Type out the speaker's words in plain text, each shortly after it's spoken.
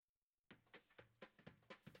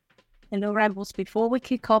Hello, Rebels. Before we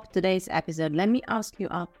kick off today's episode, let me ask you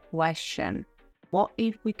a question. What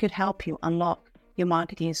if we could help you unlock your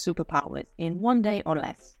marketing superpowers in 1 day or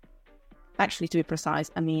less? Actually, to be precise,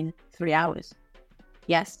 3 hours.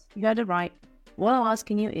 Yes, you heard it right. What I'm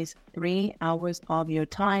asking you is 3 hours of your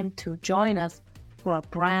time to join us for a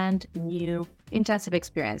brand new intensive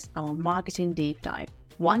experience, our marketing deep dive.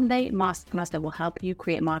 1 day masterclass that will help you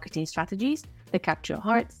create marketing strategies that capture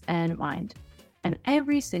hearts and mind. And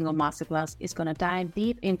every single masterclass is going to dive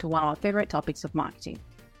deep into one of our favorite topics of marketing.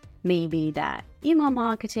 Maybe that email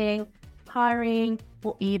marketing, hiring,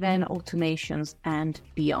 or even automations and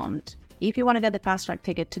beyond. If you want to get the fast track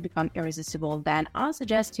ticket to become irresistible, then I'll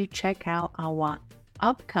suggest you check out our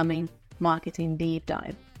upcoming marketing deep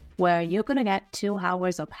dive, where you're going to get 2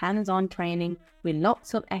 hours of hands-on training with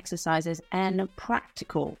lots of exercises and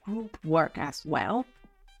practical group work as well,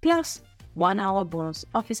 plus 1 hour bonus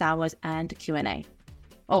office hours and Q&A.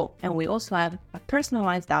 Oh, and we also have a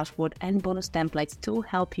personalized dashboard and bonus templates to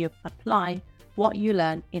help you apply what you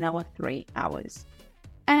learn in our 3 hours.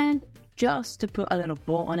 And just to put a little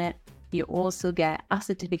bow on it, you also get a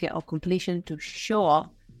certificate of completion to show off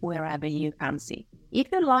wherever you fancy.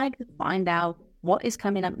 If you'd like to find out what is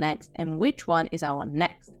coming up next and which one is our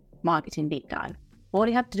next marketing deep dive, all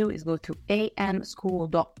you have to do is go to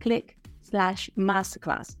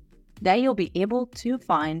amschool.click/masterclass. There you'll be able to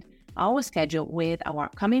find our schedule with our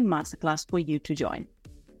upcoming masterclass for you to join.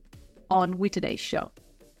 On with today's show.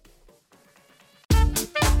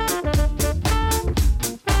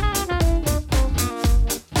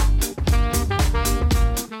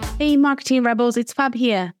 Hey marketing rebels, it's Fab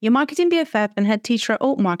here, your marketing BFF and head teacher at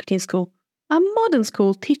Alt Marketing School, a modern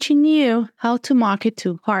school teaching you how to market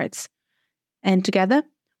to hearts. And together,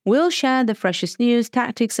 we'll share the freshest news,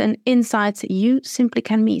 tactics, and insights you simply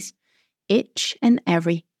can't miss each and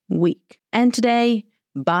every week. And today,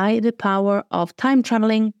 by the power of time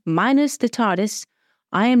traveling minus the TARDIS,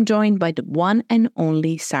 I am joined by the one and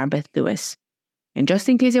only Sarbeth Lewis. And just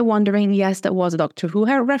in case you're wondering, yes, that was a Doctor Who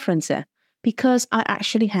reference there, because I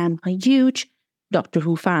actually am a huge Doctor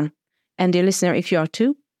Who fan. And dear listener, if you are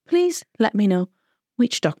too, please let me know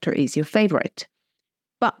which Doctor is your favorite.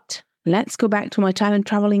 But let's go back to my time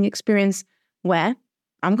traveling experience, where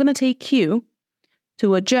I'm going to take you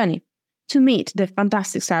to a journey to meet the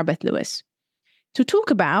fantastic Sarbeth Lewis, to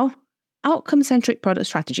talk about outcome-centric product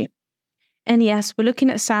strategy. And yes, we're looking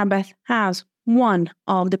at Sarbeth as one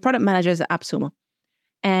of the product managers at Appsumo.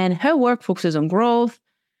 And her work focuses on growth,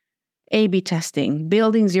 A/B testing,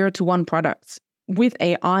 building 0 to 1 products, with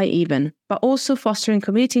AI even, but also fostering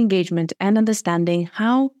community engagement and understanding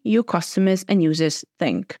how your customers and users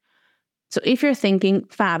think. So if you're thinking,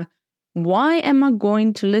 Fab, why am I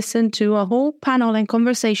going to listen to a whole panel and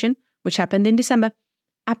conversation, which happened in December,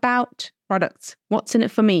 about products? What's in it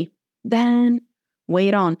for me? Then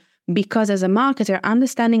wait on, because as a marketer,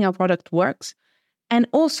 understanding how product works and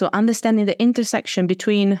also understanding the intersection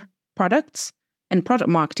between products and product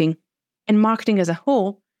marketing and marketing as a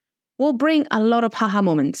whole will bring a lot of haha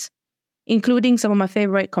moments, including some of my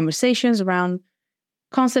favorite conversations around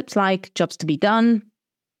concepts like jobs to be done,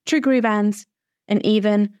 trigger events, and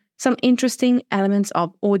even some interesting elements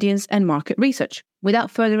of audience and market research.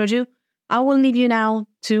 Without further ado, I will leave you now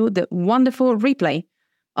to the wonderful replay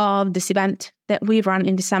of this event that we've run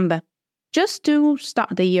in December, just to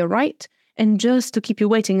start the year right and just to keep you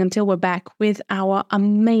waiting until we're back with our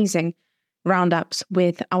amazing roundups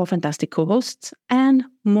with our fantastic co-hosts and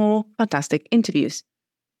more fantastic interviews.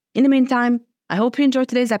 In the meantime, I hope you enjoyed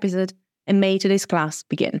today's episode and may today's class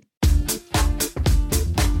begin.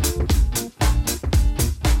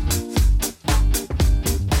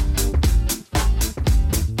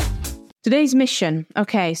 Today's mission.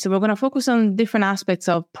 Okay, so we're going to focus on different aspects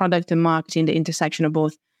of product and marketing, the intersection of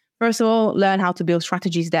both. First of all, learn how to build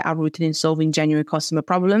strategies that are rooted in solving genuine customer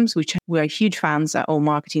problems, which we're huge fans at Alt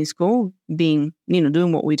Marketing School, doing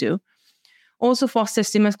what we do. Also foster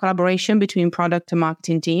seamless collaboration between product and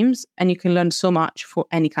marketing teams, and you can learn so much for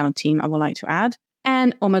any kind of team, I would like to add.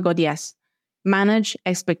 And oh my God, yes, manage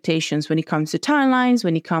expectations when it comes to timelines,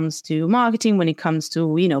 when it comes to marketing, when it comes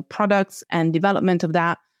to, products and development of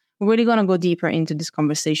that. We're really going to go deeper into this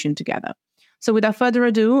conversation together. So without further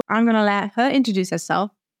ado, I'm going to let her introduce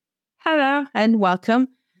herself. Hello and welcome.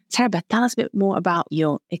 Sarbeth, tell us a bit more about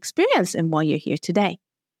your experience and why you're here today.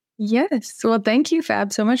 Yes. Well, thank you,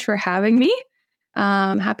 Fab, so much for having me.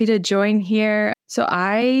 Happy to join here. So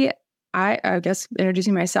I guess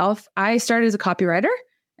introducing myself, I started as a copywriter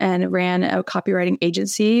and ran a copywriting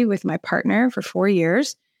agency with my partner for 4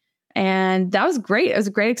 years. And that was great. It was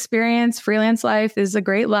a great experience. Freelance life is a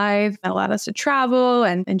great life. It allowed us to travel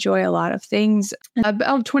and enjoy a lot of things.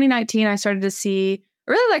 About 2019, I started to see,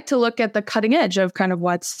 I really like to look at the cutting edge of kind of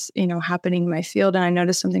what's, happening in my field. And I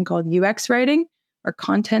noticed something called UX writing or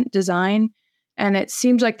content design. And it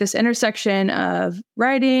seems like this intersection of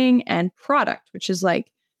writing and product, which is like,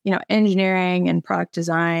 engineering and product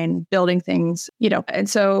design, building things, And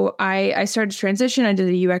so I started to transition. I did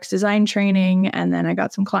a UX design training, and then I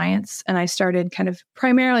got some clients, and I started kind of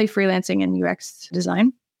primarily freelancing in UX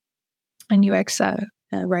design and UX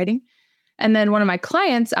writing. And then one of my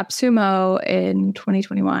clients, Appsumo, in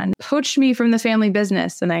 2021, poached me from the family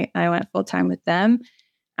business, and I went full time with them.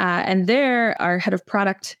 And there, our head of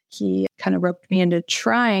product, he kind of roped me into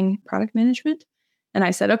trying product management. And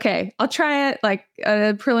I said, okay, I'll try it like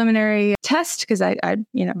a preliminary test because I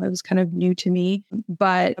it was kind of new to me.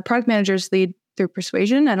 But product managers lead through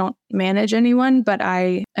persuasion. I don't manage anyone, but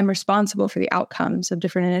I am responsible for the outcomes of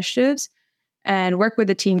different initiatives and work with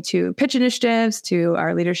the team to pitch initiatives to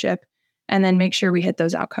our leadership and then make sure we hit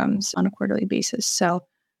those outcomes on a quarterly basis. So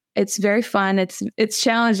it's very fun. It's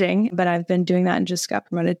challenging, but I've been doing that and just got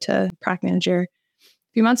promoted to product manager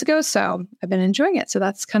a few months ago. So I've been enjoying it. So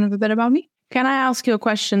that's kind of a bit about me. Can I ask you a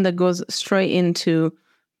question that goes straight into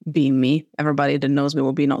being me? Everybody that knows me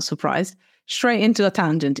will be not surprised. Straight into a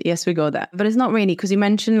tangent. Yes, we go there. But it's not really, because you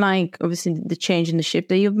mentioned like obviously the change in the shift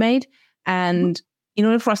that you've made. And in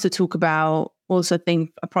order for us to talk about also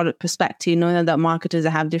think a product perspective, knowing that marketers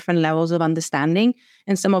have different levels of understanding.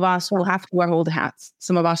 And some of us will have to wear all the hats.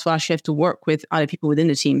 Some of us will actually have to work with other people within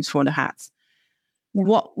the teams for the hats. Yeah.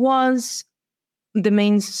 What was the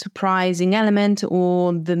main surprising element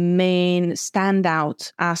or the main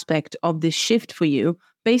standout aspect of this shift for you,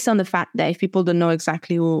 based on the fact that if people don't know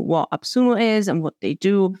exactly what Appsumo is and what they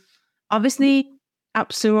do, obviously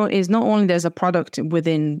Appsumo is not only there's a product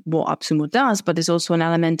within what Appsumo does, but there's also an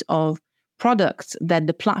element of products that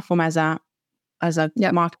the platform as a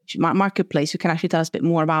marketplace. You can actually tell us a bit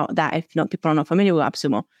more about that if not people are not familiar with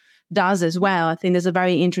Appsumo. Does as well. I think there's a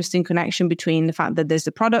very interesting connection between the fact that there's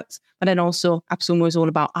the products, but then also Appsumo is all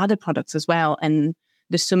about other products as well. And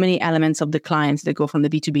there's so many elements of the clients that go from the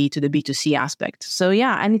B2B to the B2C aspect. So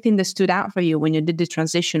yeah, anything that stood out for you when you did the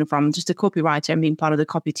transition from just a copywriter and being part of the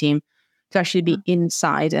copy team to actually be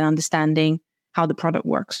inside and understanding how the product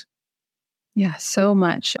works? Yeah, so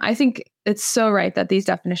much. I think it's so right that these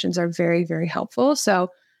definitions are very, very helpful.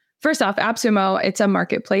 So first off, Appsumo, it's a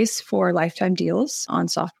marketplace for lifetime deals on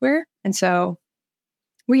software. And so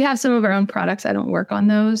we have some of our own products. I don't work on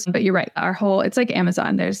those, but you're right. It's like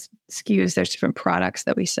Amazon. There's SKUs, there's different products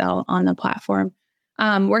that we sell on the platform.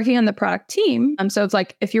 Working on the product team. So it's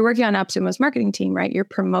like, if you're working on Appsumo's marketing team, right, you're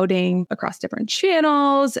promoting across different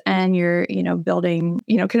channels and you're, building,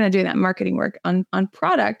 kind of doing that marketing work on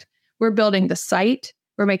product. We're building the site.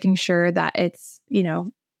 We're making sure that it's,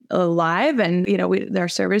 alive and, our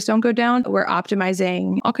servers don't go down. We're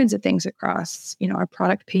optimizing all kinds of things across, our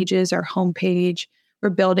product pages, our homepage. We're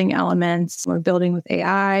building elements. We're building with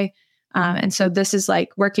AI. And so this is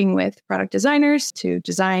like working with product designers to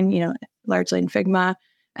design, largely in Figma,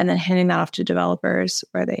 and then handing that off to developers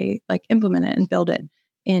where they like implement it and build it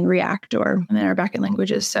in React or in our backend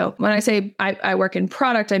languages. So when I say I work in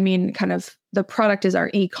product, I mean kind of the product is our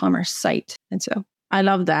e-commerce site. And so I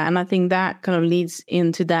love that. And I think that kind of leads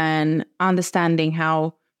into then understanding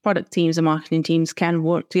how product teams and marketing teams can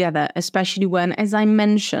work together, especially when, as I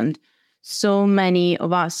mentioned, so many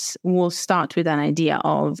of us will start with an idea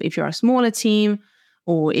of if you're a smaller team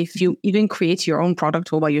or if you even create your own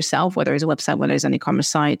product all by yourself, whether it's a website, whether it's an e-commerce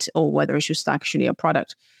site, or whether it's just actually a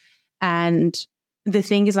product. And the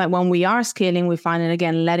thing is, like, when we are scaling, we find it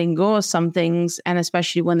again, letting go of some things. And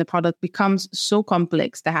especially when the product becomes so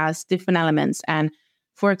complex that has different elements. And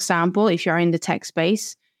for example, if you're in the tech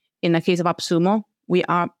space, in the case of Appsumo, we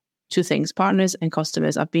are two things, partners and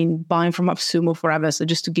customers. I've been buying from Appsumo forever. So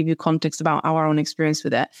just to give you context about our own experience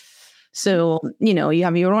with it. So, you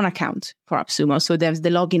have your own account for Appsumo. So there's the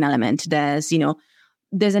login element. There's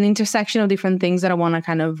an intersection of different things that I want to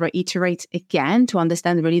kind of reiterate again to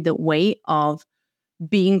understand really the way of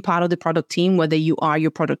being part of the product team, whether you are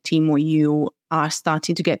your product team or you are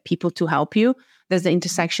starting to get people to help you. There's the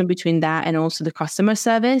intersection between that and also the customer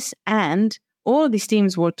service, and all of these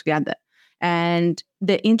teams work together. And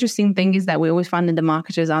the interesting thing is that we always find that the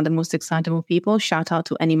marketers are the most excitable people. Shout out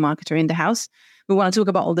to any marketer in the house. We want to talk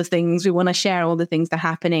about all the things. We want to share all the things that are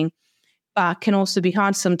happening, but can also be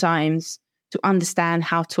hard sometimes to understand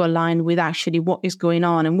how to align with actually what is going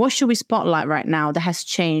on and what should we spotlight right now that has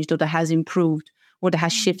changed or that has improved or that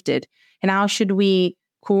has shifted, and how should we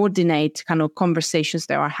coordinate kind of conversations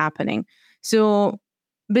that are happening. So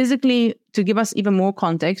basically, to give us even more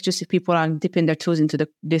context, just if people are dipping their toes into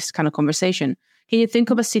this kind of conversation, can you think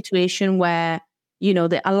of a situation where,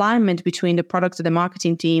 the alignment between the product and the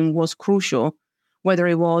marketing team was crucial, whether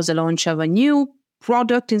it was a launch of a new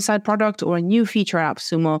product inside product or a new feature at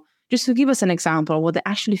Appsumo, just to give us an example of what it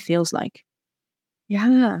actually feels like?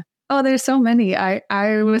 Yeah. Oh, there's so many. I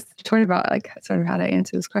was torn about sort of how to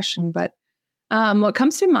answer this question, but what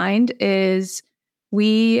comes to mind is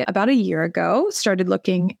we, about a year ago, started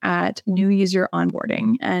looking at new user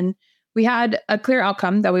onboarding, and we had a clear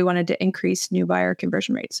outcome that we wanted to increase new buyer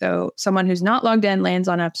conversion rate. So someone who's not logged in lands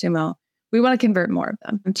on Appsumo, we want to convert more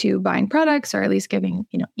of them to buying products, or at least giving,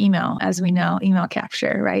 email, as we know, email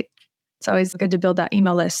capture, right? It's always good to build that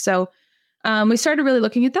email list. So we started really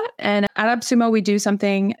looking at that. And at Appsumo, we do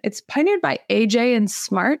something, it's pioneered by AJ and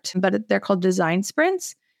Smart, but they're called design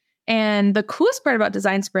sprints. And the coolest part about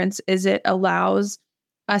design sprints is it allows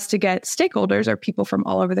us to get stakeholders or people from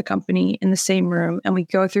all over the company in the same room. And we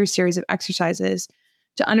go through a series of exercises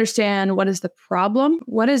to understand what is the problem,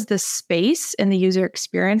 what is the space in the user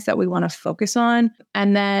experience that we want to focus on.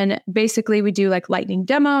 And then basically we do lightning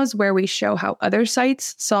demos where we show how other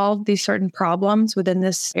sites solve these certain problems within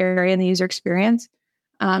this area in the user experience.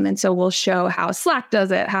 And so we'll show how Slack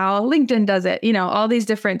does it, how LinkedIn does it, all these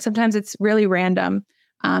different, sometimes it's really random.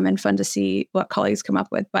 And fun to see what colleagues come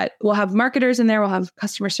up with. But we'll have marketers in there, we'll have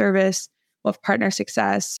customer service, we'll have partner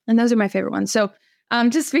success. And those are my favorite ones. So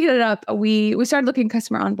to speed it up, we started looking at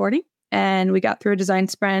customer onboarding, and we got through a design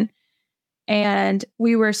sprint. And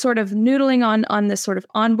we were sort of noodling on this sort of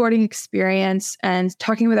onboarding experience, and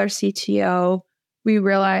talking with our CTO, we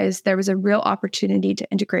realized there was a real opportunity to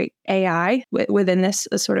integrate AI within this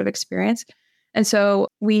sort of experience. And so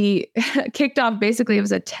we kicked off, basically, it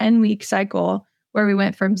was a 10-week cycle where we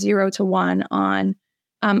went from 0 to 1 on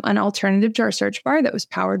an alternative to our search bar that was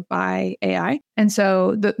powered by AI. And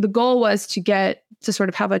so the goal was to sort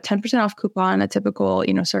of have a 10% off coupon, a typical,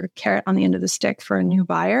 sort of carrot on the end of the stick for a new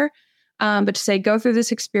buyer. But to say, go through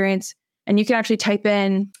this experience, and you can actually type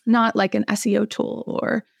in not like an SEO tool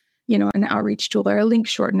or, an outreach tool or a link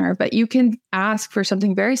shortener, but you can ask for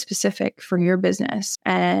something very specific for your business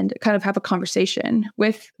and kind of have a conversation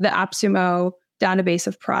with the Appsumo database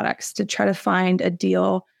of products to try to find a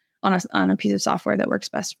deal on a piece of software that works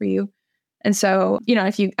best for you. And so,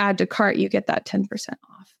 if you add to cart, you get that 10%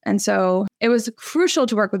 off. And so it was crucial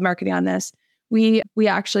to work with marketing on this. We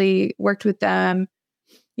actually worked with them.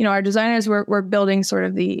 Our designers were building sort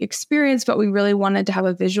of the experience, but we really wanted to have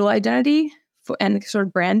a visual identity and sort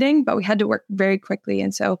of branding, but we had to work very quickly.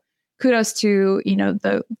 And so kudos to,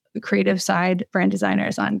 the creative side brand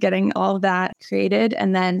designers on getting all of that created.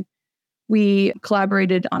 And then we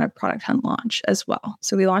collaborated on a Product Hunt launch as well.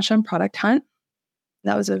 So we launched on Product Hunt.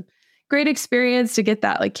 That was a great experience to get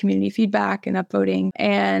that community feedback and upvoting.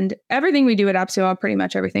 And everything we do at Appsumo, pretty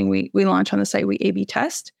much everything we launch on the site, we A/B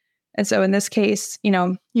test. And so in this case,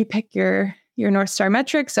 you pick your North Star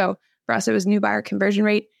metric. So for us, it was new buyer conversion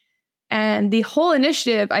rate. And the whole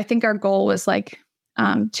initiative, I think our goal was 2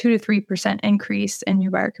 to 3% increase in new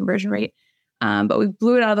buyer conversion rate. But we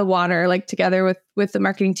blew it out of the water, together with the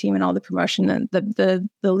marketing team and all the promotion and the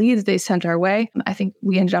leads they sent our way. I think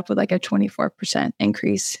we ended up with a 24%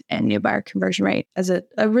 increase in new buyer conversion rate as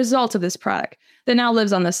a result of this product that now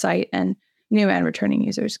lives on the site, and new and returning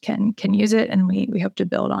users can use it, and we hope to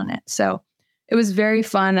build on it. So it was very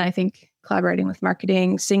fun, I think, collaborating with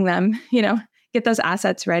marketing, seeing them, get those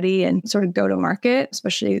assets ready and sort of go to market,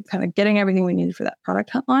 especially kind of getting everything we needed for that Product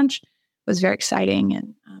Hunt launch was very exciting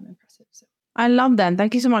and impressive. So. I love that.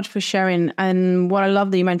 Thank you so much for sharing. And what I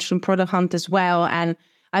love that you mentioned Product Hunt as well. And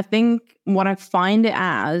I think what I find it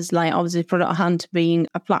as, obviously Product Hunt being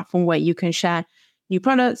a platform where you can share new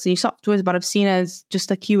products, new softwares, but I've seen as just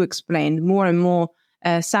like you explained, more and more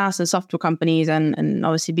SaaS and software companies and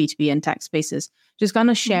obviously B2B and tech spaces, just kind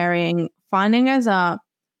of sharing, finding as a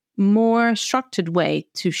more structured way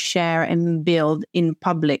to share and build in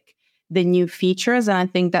public the new features. And I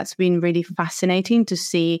think that's been really fascinating to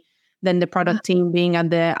see then the product team being at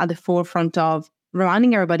the forefront of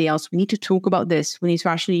reminding everybody else, we need to talk about this. We need to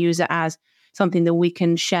actually use it as something that we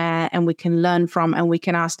can share and we can learn from, and we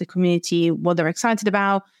can ask the community what they're excited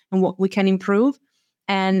about and what we can improve.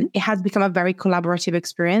 And it has become a very collaborative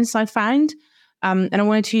experience, I find. And I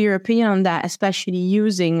wanted to hear your opinion on that, especially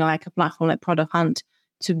using a platform like Product Hunt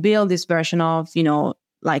to build this version of,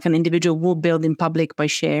 an individual will build in public by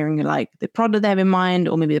sharing the product they have in mind,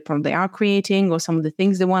 or maybe the product they are creating, or some of the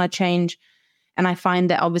things they want to change. And I find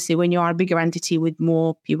that obviously when you are a bigger entity with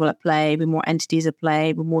more people at play, with more entities at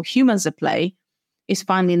play, with more humans at play, is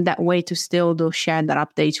finding that way to still do share that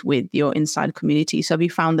update with your inside community. So have you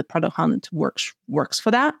found the product hunt works for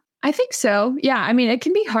that? I think so. Yeah. I mean, it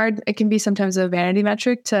can be hard. It can be sometimes a vanity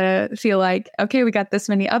metric to feel like, okay, we got this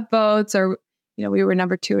many upvotes, or, we were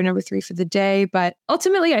number 2 or number 3 for the day. But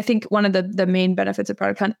ultimately, I think one of the main benefits of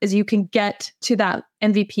product hunt is you can get to that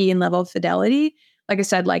MVP and level of fidelity. Like I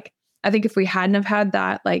said, I think if we hadn't have had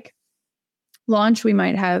that launch, we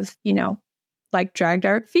might have, dragged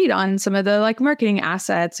our feet on some of the marketing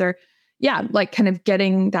assets, or kind of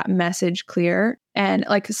getting that message clear. And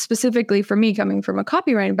specifically for me, coming from a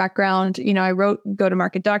copywriting background, I wrote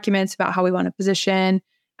go-to-market documents about how we want to position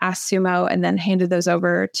Appsumo, and then handed those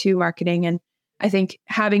over to marketing. And I think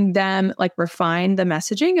having them refine the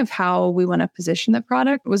messaging of how we want to position the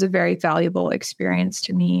product was a very valuable experience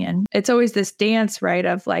to me. And it's always this dance, right,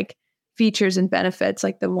 of features and benefits.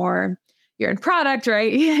 The more you're in product,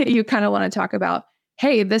 right, you kind of want to talk about,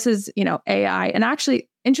 hey, this is, AI. And actually,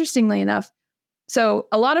 interestingly enough, so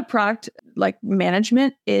a lot of product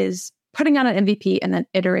management is putting out an MVP and then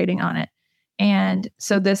iterating on it. And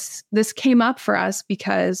so this came up for us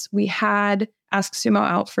because we had Appsumo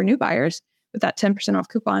out for new buyers with that 10% off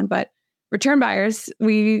coupon, but return buyers,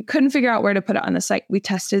 we couldn't figure out where to put it on the site. We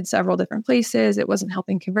tested several different places. It wasn't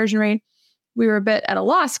helping conversion rate. We were a bit at a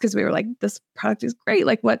loss because we were like, this product is great.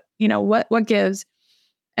 What gives?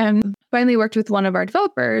 And finally worked with one of our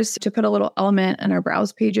developers to put a little element in our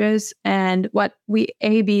browse pages. And what we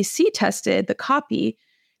ABC tested the copy.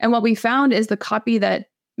 And what we found is the copy that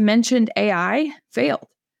mentioned AI failed.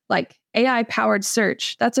 AI powered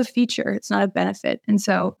search, that's a feature. It's not a benefit. And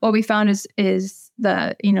so what we found is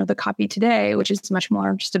the copy today, which is much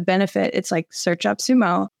more just a benefit. It's search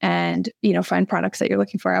Appsumo and, find products that you're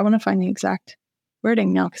looking for. I want to find the exact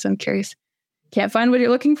wording now because I'm curious. Can't find what you're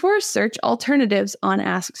looking for? Search alternatives on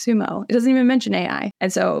Appsumo. It doesn't even mention AI.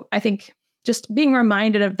 And so I think just being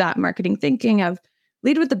reminded of that marketing thinking of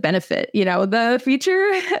lead with the benefit. The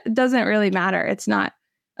feature doesn't really matter. It's not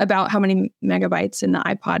about how many megabytes in the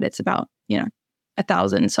iPod. It's about,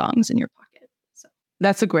 1,000 songs in your pocket. So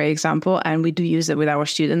that's a great example. And we do use it with our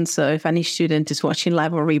students. So if any student is watching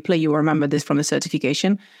live or replay, you will remember this from the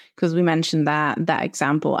certification because we mentioned that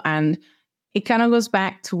example. And it kind of goes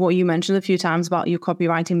back to what you mentioned a few times about your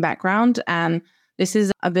copywriting background. And this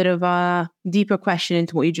is a bit of a deeper question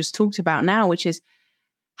into what you just talked about now, which is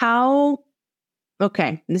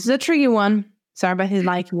okay, this is a tricky one. Sorry, but he's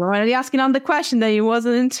we're already asking on the question that he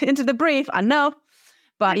wasn't into the brief. I know,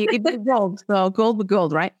 but it did gold. So gold with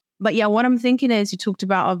gold, right? But yeah, what I'm thinking is you talked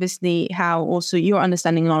about obviously how also your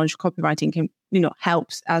understanding knowledge of copywriting can,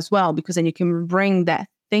 helps as well, because then you can bring that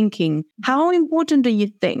thinking. How important do you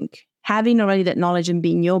think having already that knowledge and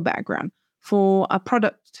being your background for a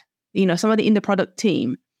product, somebody in the product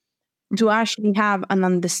team to actually have an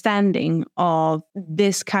understanding of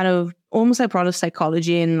this kind of almost like product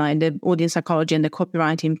psychology and the audience psychology and the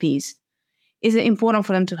copywriting piece? Is it important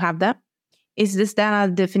for them to have that? Is this then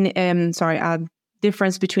a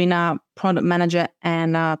difference between a product manager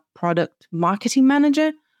and a product marketing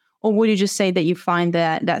manager? Or would you just say that you find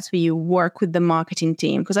that that's where you work with the marketing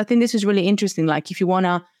team? Because I think this is really interesting. If you want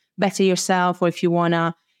to better yourself, or if you want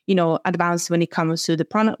to, advance when it comes to the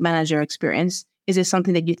product manager experience, is it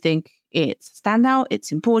something that you think it's standout,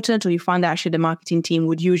 it's important, or you find that actually the marketing team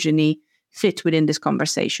would usually fit within this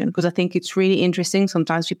conversation? Because I think it's really interesting.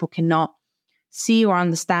 Sometimes people cannot see or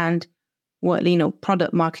understand what,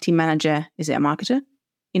 product marketing manager, is it a marketer?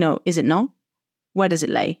 Is it not? Where does it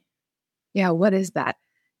lay? Yeah, what is that?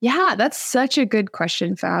 Yeah, that's such a good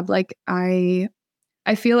question, Fab. I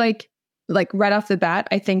feel like right off the bat,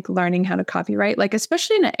 I think learning how to copyright,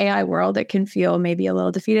 especially in an AI world, it can feel maybe a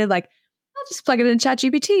little defeated. I'll just plug it in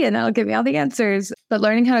ChatGPT and that'll give me all the answers. But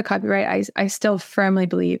learning how to copyright, I still firmly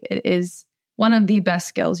believe it is one of the best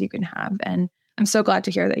skills you can have. And I'm so glad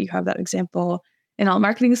to hear that you have that example in all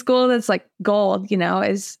marketing school. That's gold,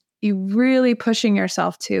 is you really pushing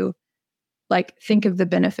yourself to think of the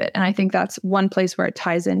benefit. And I think that's one place where it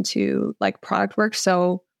ties into product work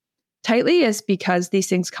so tightly, is because these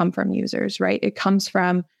things come from users, right? It comes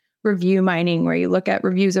from review mining, where you look at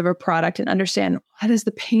reviews of a product and understand what is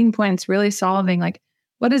the pain points really solving,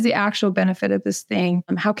 what is the actual benefit of this thing?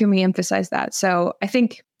 How can we emphasize that? So I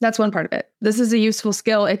think that's one part of it. This is a useful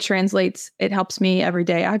skill. It translates. It helps me every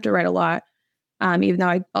day. I have to write a lot, even though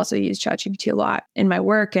I also use ChatGPT a lot in my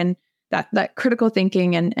work. And that critical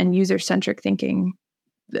thinking and user-centric thinking,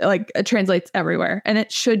 it translates everywhere. And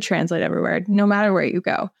it should translate everywhere, no matter where you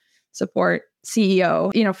go. Support,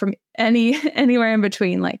 CEO, from anywhere in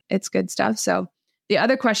between, it's good stuff. So the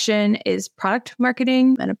other question is product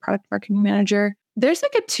marketing and a product marketing manager. There's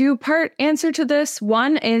like a two-part answer to this.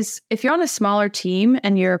 One is if you're on a smaller team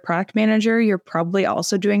and you're a product manager, you're probably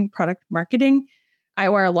also doing product marketing. I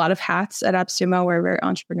wear a lot of hats at Appsumo. We're a very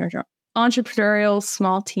entrepreneurial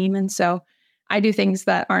small team. And so I do things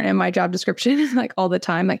that aren't in my job description like all the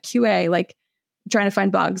time, like QA, like trying to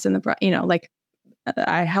find bugs in the,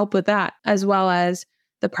 I help with that as well as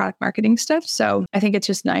the product marketing stuff. So I think it's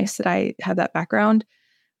just nice that I have that background.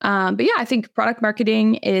 But yeah, I think product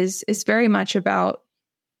marketing is very much about,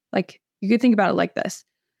 like, you could think about it like this.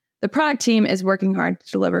 The product team is working hard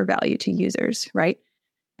to deliver value to users, right?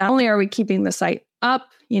 Not only are we keeping the site up,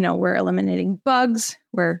 we're eliminating bugs,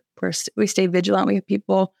 we stay vigilant. We have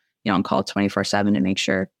people, on call 24/7 to make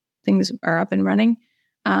sure things are up and running.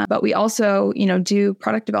 But we also, do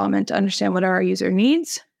product development to understand what are our user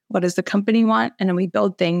needs, what does the company want, and then we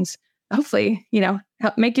build things, hopefully,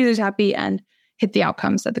 help make users happy and hit the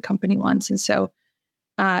outcomes that the company wants. And so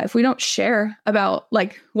if we don't share about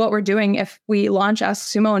like what we're doing, if we launch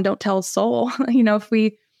Appsumo and don't tell a soul, if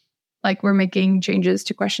we we're making changes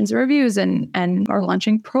to questions and reviews and are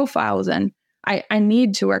launching profiles, and I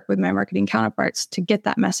need to work with my marketing counterparts to get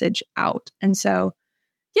that message out. And so,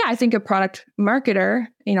 yeah, I think a product marketer,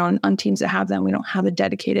 on teams that have them, we don't have a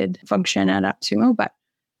dedicated function at Appsumo, but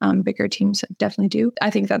bigger teams definitely do. I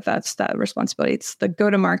think that's that responsibility. It's the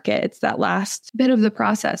go-to-market. It's that last bit of the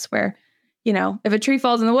process where, if a tree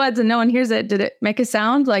falls in the woods and no one hears it, did it make a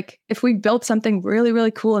sound? Like if we built something really, really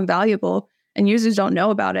cool and valuable and users don't know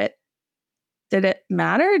about it, did it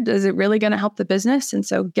matter? Is it really going to help the business? And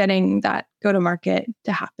so getting that go-to-market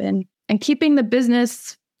to happen and keeping the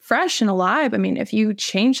business fresh and alive. I mean, if you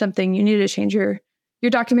change something, you need to change your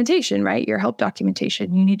documentation, right? Your help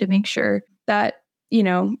documentation. You need to make sure that,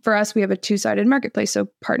 for us, we have a two-sided marketplace. So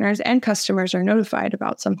partners and customers are notified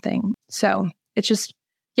about something. So it's just,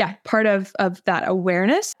 part of that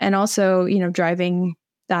awareness and also, driving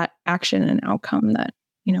that action and outcome that,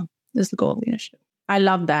 is the goal of the initiative. I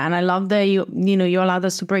love that. And I love that you allowed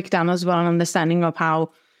us to break down as well an understanding of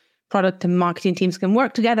how product and marketing teams can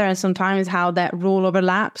work together and sometimes how that role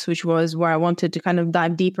overlaps, which was where I wanted to kind of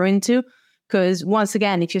dive deeper into. Because once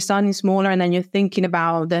again, if you're starting smaller and then you're thinking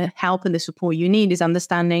about the help and the support you need is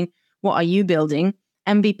understanding what are you building.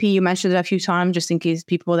 MVP, you mentioned it a few times, just in case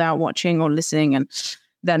people that are watching or listening and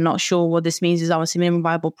they're not sure what this means, is obviously minimum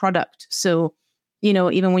viable product. So,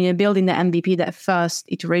 even when you're building the MVP, that first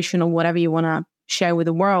iteration or whatever you want to share with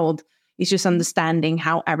the world, is just understanding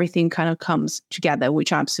how everything kind of comes together,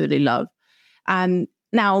 which I absolutely love.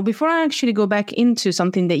 Now, before I actually go back into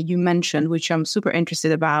something that you mentioned, which I'm super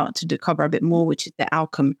interested about to cover a bit more, which is the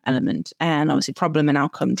outcome element and obviously problem and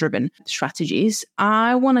outcome driven strategies,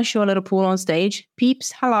 I want to show a little poll on stage.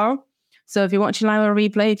 Peeps, hello. So if you're watching live or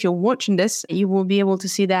replay, if you're watching this, you will be able to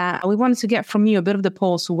see that we wanted to get from you a bit of the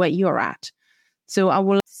pulse of where you're at. So I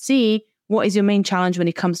will see what is your main challenge when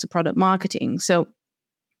it comes to product marketing. So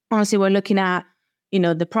honestly, we're looking at,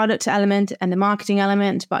 the product element and the marketing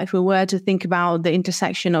element. But if we were to think about the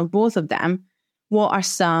intersection of both of them, what are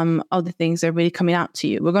some of the things that are really coming out to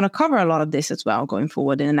you? We're going to cover a lot of this as well going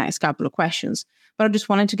forward in the next couple of questions. But I just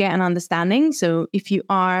wanted to get an understanding. So if you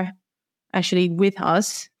are actually with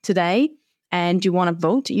us today and you want to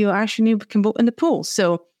vote, you actually can vote in the poll.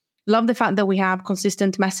 So love the fact that we have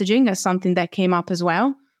consistent messaging as something that came up as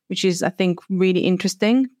well, which is, I think, really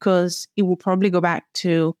interesting because it will probably go back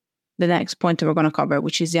to the next point that we're going to cover,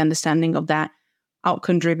 which is the understanding of that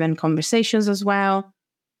outcome-driven conversations as well.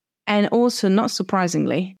 And also, not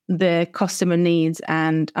surprisingly, the customer needs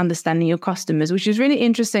and understanding your customers, which is really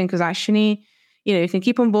interesting because actually, you can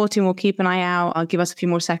keep on voting. We'll keep an eye out. I'll give us a few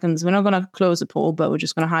more seconds. We're not going to close the poll, but we're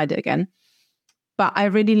just going to hide it again. But I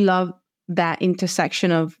really love that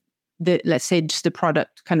intersection of let's say, just the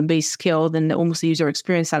product kind of base skill, then almost the user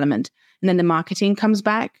experience element. And then the marketing comes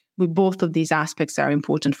back with both of these aspects that are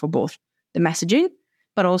important for both the messaging,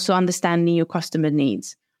 but also understanding your customer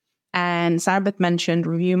needs. And Sarbeth mentioned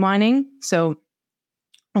review mining. So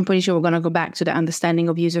I'm pretty sure we're going to go back to the understanding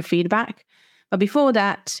of user feedback. But before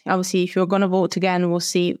that, obviously, if you're going to vote again, we'll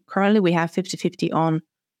see currently we have 50-50 on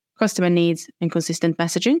customer needs and consistent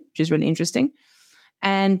messaging, which is really interesting.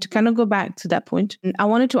 And to kind of go back to that point, I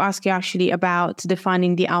wanted to ask you actually about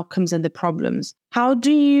defining the outcomes and the problems. How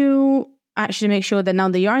do you actually make sure that now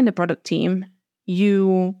that you're in the product team,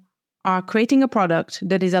 you are creating a product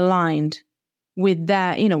that is aligned with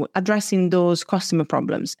that, addressing those customer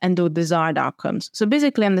problems and those desired outcomes? So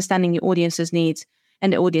basically understanding your audience's needs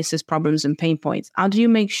and the audience's problems and pain points. How do you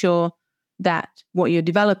make sure that what you're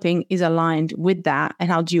developing is aligned with that? And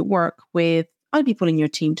how do you work with other people in your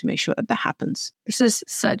team to make sure that that happens? This is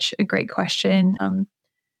such a great question.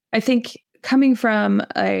 I think coming from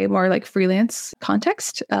a more like freelance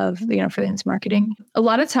context of, freelance marketing, a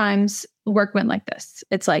lot of times work went like this.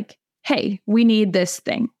 It's like, hey, we need this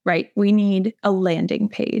thing, right? We need a landing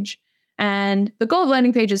page. And the goal of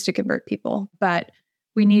landing page is to convert people, but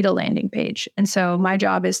we need a landing page. And so my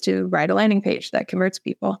job is to write a landing page that converts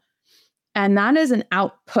people. And that is an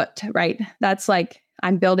output, right? That's like,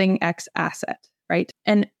 I'm building X asset, right?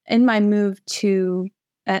 And in my move to,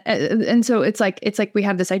 and so it's like we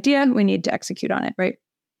have this idea, we need to execute on it, right?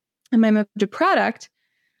 And my move to product,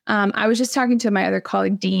 I was just talking to my other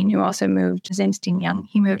colleague, Dean, who also moved. His name's Dean Young.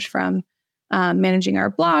 He moved from managing our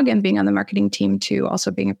blog and being on the marketing team to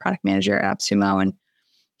also being a product manager at Appsumo. And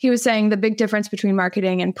he was saying the big difference between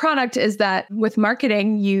marketing and product is that with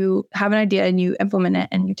marketing, you have an idea and you implement it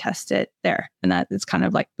and you test it there. And that it's kind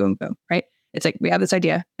of like boom, boom, right? It's like, we have this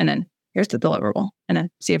idea and then here's the deliverable and then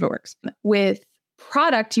see if it works. With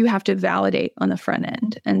product, you have to validate on the front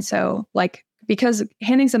end. And so like, because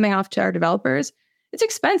handing something off to our developers, it's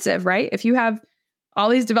expensive, right? If you have all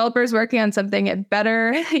these developers working on something, it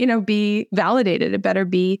better, be validated. It better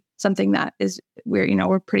be something that is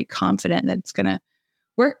we're pretty confident that it's going to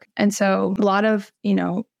work. And so a lot of,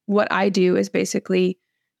 what I do is basically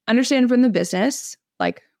understand from the business,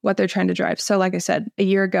 like what they're trying to drive. So like I said, a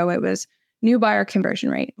year ago, it was new buyer conversion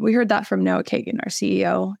rate. We heard that from Noah Kagan, our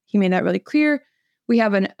CEO. He made that really clear. We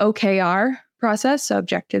have an OKR process, so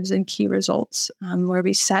objectives and key results, where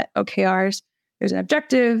we set OKRs. There's an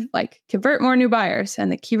objective, like convert more new buyers.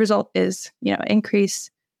 And the key result is,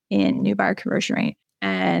 increase in new buyer conversion rate.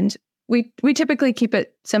 And we typically keep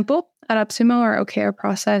it simple at Appsumo, our OKR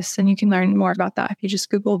process. And you can learn more about that if you just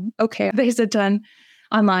Google OKR. There's a ton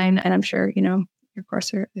online. And I'm sure, your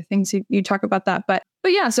course are the things you talk about that. But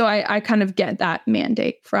yeah, so I kind of get that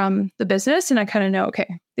mandate from the business and I kind of know,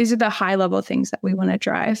 okay, these are the high level things that we want to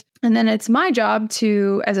drive. And then it's my job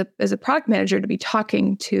to, as a product manager, to be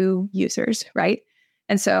talking to users, right?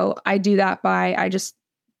 And so I do that by, I just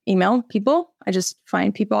email people. I just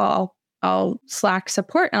find people, I'll Slack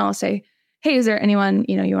support and I'll say, hey, is there anyone,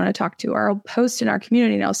 you want to talk to? Or I'll post in our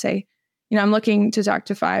community and I'll say, I'm looking to talk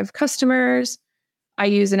to 5 customers. I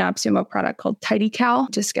use an Appsumo product called TidyCal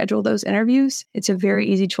to schedule those interviews. It's a very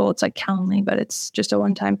easy tool. It's like Calendly, but it's just a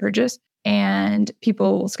one-time purchase. And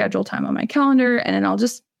people will schedule time on my calendar and then I'll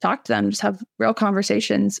just talk to them, just have real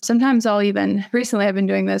conversations. Sometimes recently I've been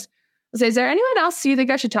doing this. I'll say, is there anyone else you think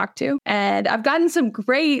I should talk to? And I've gotten some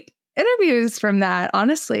great interviews from that,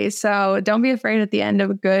 honestly. So don't be afraid at the end of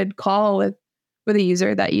a good call with a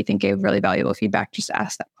user that you think gave really valuable feedback, just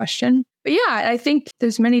ask that question. But yeah, I think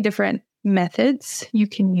there's many different methods you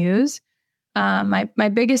can use. My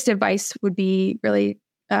biggest advice would be really,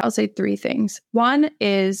 I'll say 3 things. One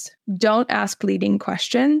is don't ask leading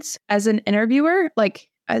questions. As an interviewer, like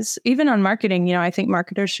as even on marketing, I think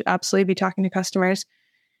marketers should absolutely be talking to customers.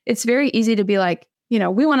 It's very easy to be like, we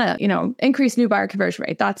want to, increase new buyer conversion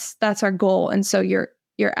rate. That's our goal. And so you're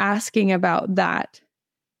asking about that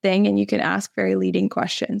thing and you can ask very leading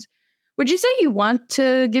questions. Would you say you want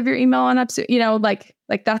to give your email on Appsumo?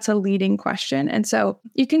 Like that's a leading question. And so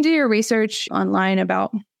you can do your research online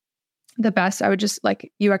about the best. I would just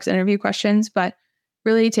like UX interview questions, but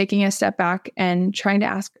really taking a step back and trying to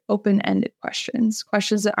ask open-ended questions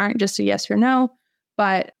that aren't just a yes or no,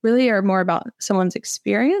 but really are more about someone's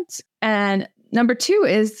experience. And number 2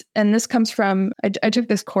 is, and this comes from, I took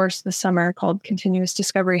this course this summer called Continuous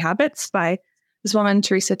Discovery Habits by this woman,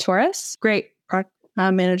 Teresa Torres, great product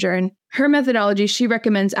manager. And her methodology, she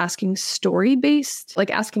recommends asking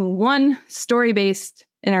asking one story-based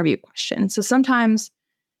interview question. So sometimes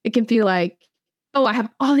it can feel like, oh, I have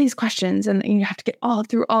all these questions and you have to get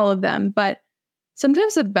through all of them. But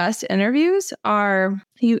sometimes the best interviews are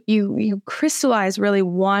you crystallize really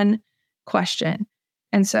one question.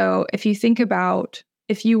 And so if you think about,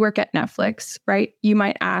 if you work at Netflix, right, you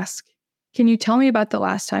might ask, can you tell me about the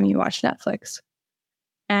last time you watched Netflix?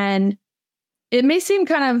 And it may seem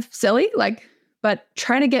kind of silly, but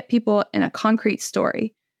try to get people in a concrete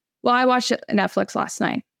story. Well, I watched Netflix last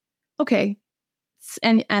night. Okay.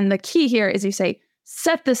 And the key here is you say,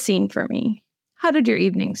 set the scene for me. How did your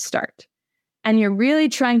evening start? And you're really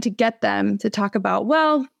trying to get them to talk about,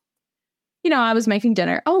 well, I was making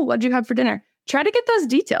dinner. Oh, what did you have for dinner? Try to get those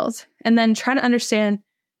details and then try to understand,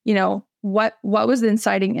 what was the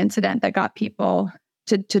inciting incident that got people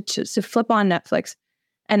to flip on Netflix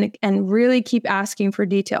and really keep asking for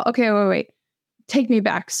detail. Okay, wait. Take me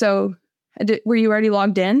back. So were you already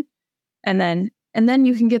logged in? And then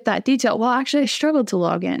you can get that detail. Well, actually, I struggled to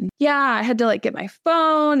log in. Yeah, I had to get my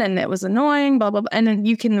phone and it was annoying, blah, blah, blah. And then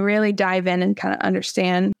you can really dive in and kind of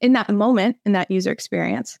understand in that moment, in that user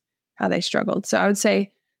experience, how they struggled. So I would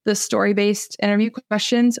say the story-based interview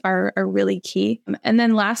questions are really key. And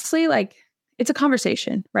then lastly, like it's a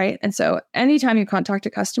conversation, right? And so anytime you talk to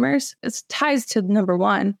customers, it ties to number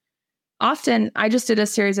one. Often I just did a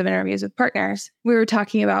series of interviews with partners. We were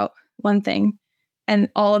talking about one thing and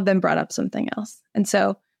all of them brought up something else. And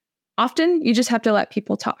so often you just have to let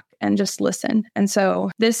people talk and just listen. And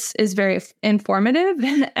so this is very informative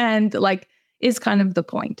and like is kind of the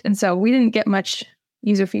point. And so we didn't get much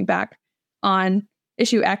user feedback on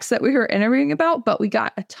issue X that we were interviewing about, but we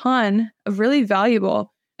got a ton of really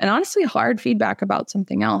valuable and honestly hard feedback about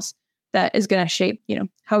something else that is going to shape,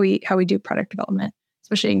 how we do product development,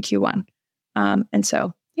 especially in Q1. And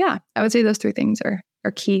so, yeah, I would say those three things are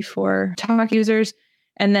key for talk users.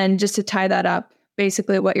 And then just to tie that up,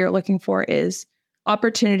 basically what you're looking for is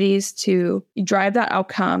opportunities to drive that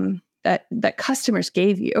outcome that customers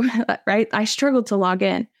gave you, right? I struggled to log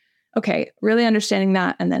in. Okay, really understanding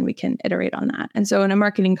that, and then we can iterate on that. And so in a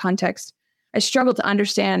marketing context, I struggled to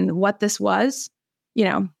understand what this was.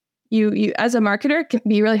 You as a marketer, it can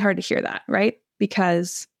be really hard to hear that, right?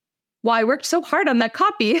 Because, well, I worked so hard on that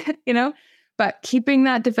copy, but keeping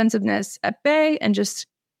that defensiveness at bay and just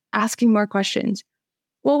asking more questions.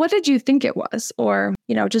 Well, what did you think it was? Or,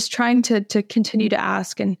 just trying to continue to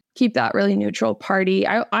ask and keep that really neutral party.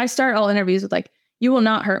 I start all interviews with like, you will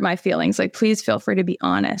not hurt my feelings. Like, please feel free to be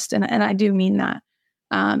honest. And I do mean that.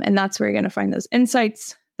 And that's where you're going to find those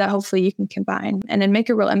insights that hopefully you can combine and then make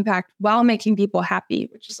a real impact while making people happy,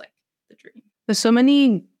 which is like the dream. There's so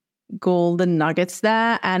many golden nuggets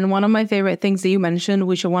there. And one of my favorite things that you mentioned,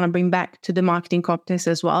 which I want to bring back to the marketing context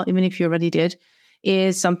as well, even if you already did,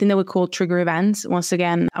 is something that we call trigger events. Once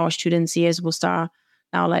again, our students' ears will start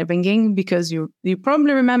now like ringing because you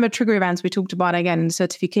probably remember trigger events we talked about again in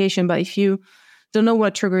certification. But if you don't know what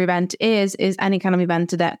a trigger event is any kind of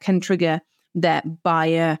event that can trigger that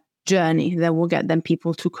buyer journey that will get them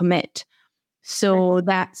people to commit. So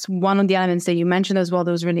that's one of the elements that you mentioned as well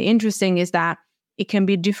that was really interesting, is that it can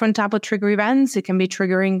be different type of trigger events. It can be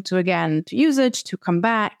triggering to use it, to come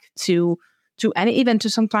back, to any even to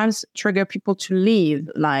sometimes trigger people to leave,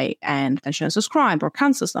 like and potentially unsubscribe or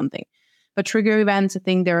cancel something. But trigger events, I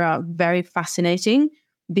think they are very fascinating,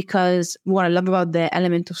 because what I love about the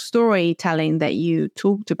element of storytelling that you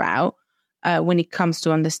talked about when it comes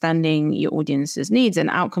to understanding your audience's needs and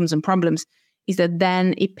outcomes and problems is that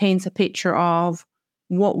then it paints a picture of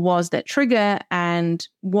what was that trigger and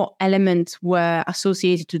what elements were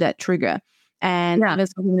associated to that trigger. And if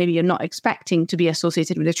it's something maybe you're not expecting to be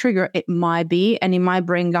associated with a trigger, it might be, and it might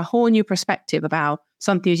bring a whole new perspective about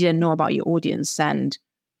something you didn't know about your audience. And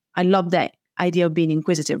I love that idea of being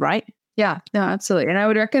inquisitive, right? Yeah, no, absolutely. And I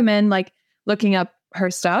would recommend like looking up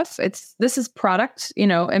her stuff. This is product,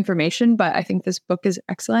 information, but I think this book is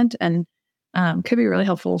excellent and could be really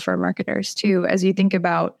helpful for marketers too. As you think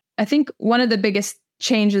about, I think one of the biggest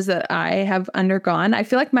changes that I have undergone, I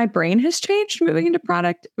feel like my brain has changed moving into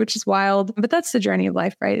product, which is wild, but that's the journey of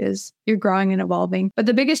life, right? Is you're growing and evolving. But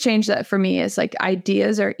the biggest change that for me is like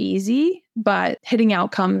ideas are easy, but hitting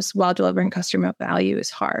outcomes while delivering customer value is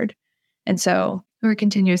hard. And so we're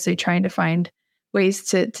continuously trying to find ways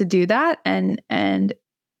to do that. And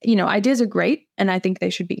ideas are great. And I think they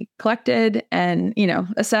should be collected and,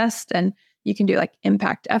 assessed. And you can do like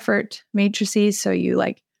impact effort matrices. So you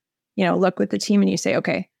look with the team and you say,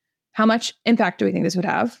 okay, how much impact do we think this would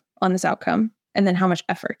have on this outcome? And then how much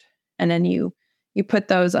effort? And then you put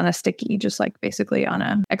those on a sticky, just like basically on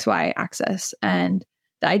a XY axis. And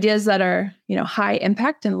the ideas that are, high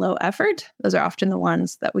impact and low effort, those are often the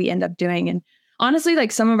ones that we end up doing. And honestly,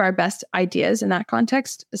 like some of our best ideas in that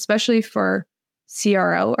context, especially for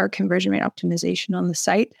CRO or conversion rate optimization on the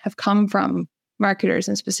site, have come from marketers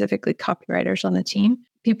and specifically copywriters on the team.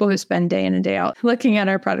 People who spend day in and day out looking at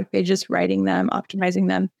our product pages, writing them, optimizing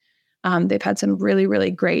them. They've had some really,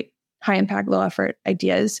 really great high impact, low effort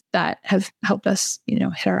ideas that have helped us,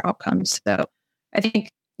 hit our outcomes. So I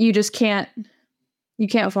think you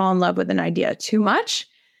can't fall in love with an idea too much.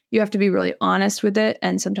 You have to be really honest with it.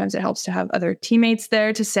 And sometimes it helps to have other teammates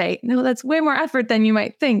there to say, no, that's way more effort than you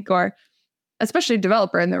might think. Or especially a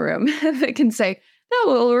developer in the room that can say,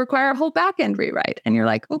 no, it will require a whole backend rewrite. And you're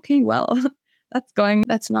like, okay, well,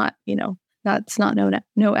 that's not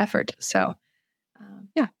no effort. So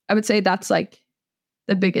I would say that's like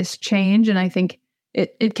the biggest change. And I think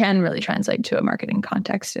it can really translate to a marketing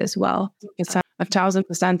context as well. It's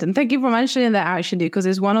 1,000%. And thank you for mentioning that actually, because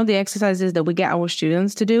it's one of the exercises that we get our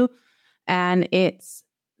students to do. And it's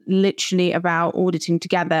literally about auditing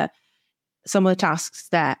together some of the tasks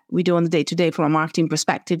that we do on the day-to-day from a marketing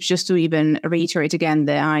perspective, just to even reiterate again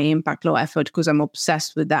the high impact, low effort, because I'm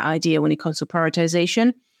obsessed with that idea when it comes to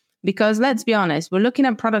prioritization. Because let's be honest, we're looking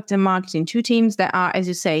at product and marketing, two teams that are, as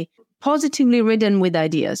you say, positively ridden with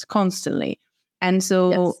ideas constantly. And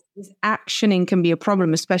so actioning can be a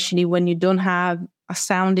problem, especially when you don't have a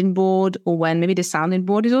sounding board, or when maybe the sounding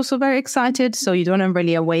board is also very excited. So you don't have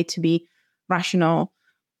really a way to be rational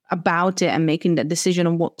about it and making that decision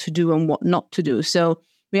on what to do and what not to do. So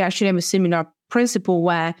we actually have a similar principle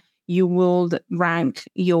where you will rank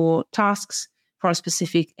your tasks for a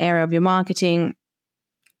specific area of your marketing.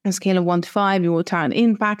 On a scale of 1 to 5, you will target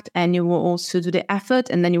impact, and you will also do the effort,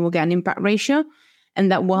 and then you will get an impact ratio. And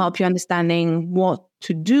that will help you understanding what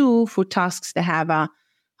to do for tasks that have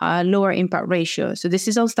a lower impact ratio. So this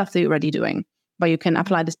is all stuff that you're already doing, but you can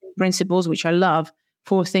apply the same principles, which I love,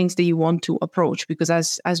 for things that you want to approach. Because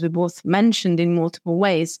as we both mentioned in multiple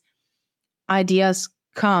ways, ideas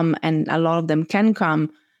come, and a lot of them can come.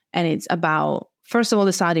 And it's about, first of all,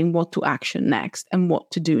 deciding what to action next and what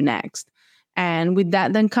to do next. And with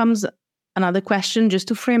that then comes another question, just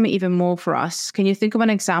to frame it even more for us. Can you think of an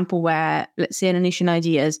example where, let's say, an initial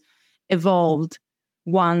ideas evolved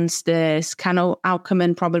once this kind of outcome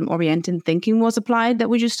and problem-oriented thinking was applied that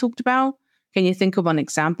we just talked about? Can you think of an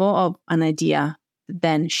example of an idea that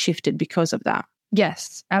then shifted because of that?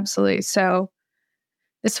 Yes, absolutely. So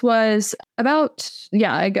this was about,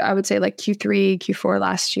 I would say like Q3, Q4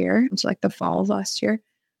 last year. It was like the fall of last year.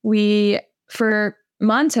 We, for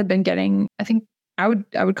months, had been getting, I think I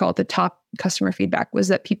would call it the top customer feedback, was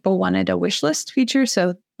that people wanted a wish list feature.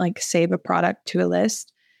 So like save a product to a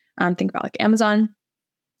list. Think about like Amazon.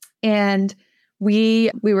 And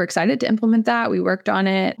we were excited to implement that. We worked on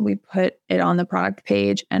it. We put it on the product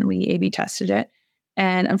page and we A/B tested it.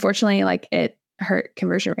 And unfortunately, like it hurt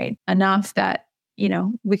conversion rate enough that,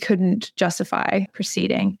 we couldn't justify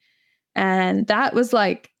proceeding. And that was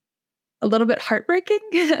like a little bit heartbreaking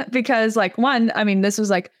because like this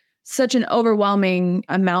was like such an overwhelming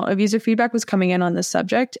amount of user feedback was coming in on this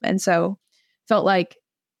subject. And so felt like,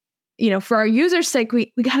 for our users' sake,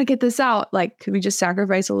 we got to get this out. Like, could we just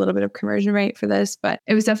sacrifice a little bit of conversion rate for this? But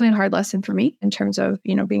it was definitely a hard lesson for me in terms of,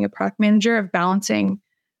 being a product manager, of balancing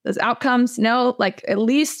those outcomes. No, like at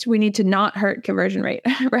least we need to not hurt conversion rate,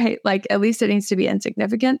 right? Like at least it needs to be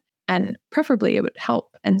insignificant, and preferably it would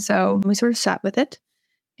help. And so we sort of sat with it,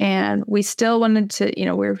 and we still wanted to,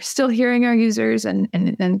 we were still hearing our users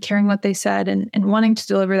and caring what they said and wanting to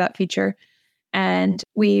deliver that feature. And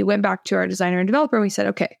we went back to our designer and developer. We said,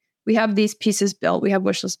 okay, we have these pieces built. We have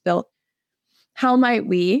wishlist built. How might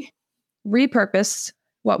we repurpose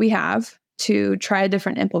what we have to try a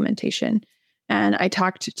different implementation? And I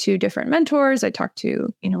talked to different mentors. I talked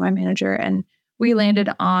to, my manager, and we landed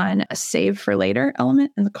on a save for later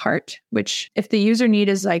element in the cart, which if the user need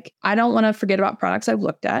is like, I don't want to forget about products I've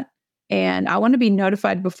looked at, and I want to be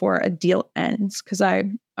notified before a deal ends, because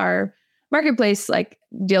our marketplace, like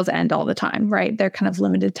deals end all the time, right? They're kind of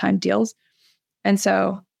limited time deals. And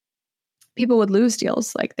so people would lose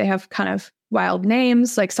deals. Like they have kind of wild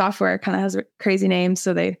names, like software kind of has crazy names.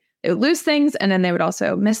 So they would lose things, and then they would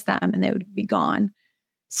also miss them and they would be gone.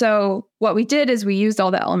 So what we did is we used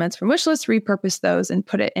all the elements from wishlist, repurposed those, and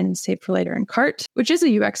put it in save for later in cart, which is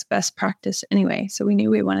a UX best practice anyway. So we knew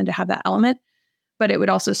we wanted to have that element, but it would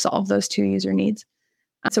also solve those two user needs.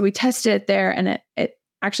 So we tested it there, and it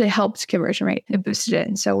actually helped conversion rate. It boosted it.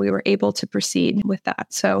 And so we were able to proceed with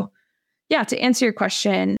that. So yeah, to answer your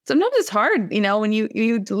question, sometimes it's hard, when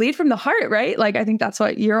you lead from the heart, right? Like I think that's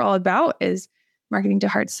what you're all about, is marketing to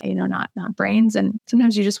hearts, not brains. And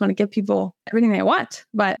sometimes you just want to give people everything they want.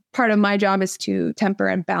 But part of my job is to temper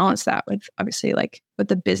and balance that with obviously like what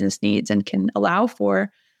the business needs and can allow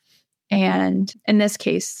for. And in this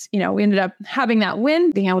case, we ended up having that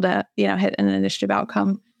win, being able to, hit an initiative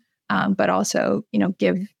outcome, but also,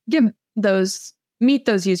 meet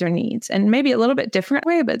those user needs, and maybe a little bit different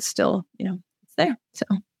way, but still, it's there. So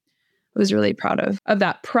I was really proud of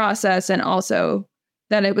that process, and also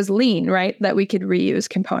that it was lean, right? That we could reuse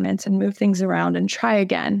components and move things around and try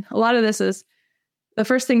again. A lot of this is the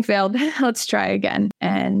first thing failed, let's try again.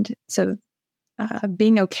 And so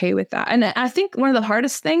being okay with that. And I think one of the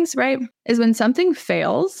hardest things, right, is when something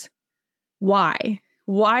fails, why?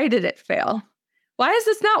 Why did it fail? Why is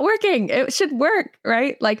this not working? It should work,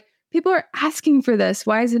 right? Like people are asking for this.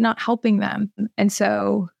 Why is it not helping them? And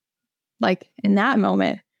so like in that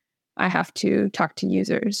moment, I have to talk to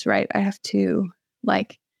users, right? I have to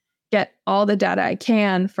like get all the data I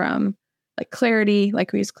can from like Clarity,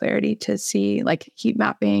 like we use Clarity to see like heat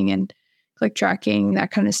mapping and click tracking,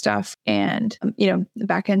 that kind of stuff. And, the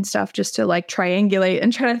backend stuff, just to like triangulate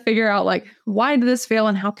and try to figure out like, why did this fail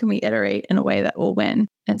and how can we iterate in a way that will win?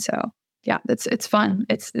 And so, yeah, it's fun.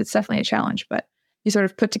 It's definitely a challenge, but you sort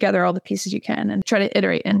of put together all the pieces you can and try to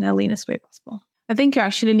iterate in the leanest way possible. I think you're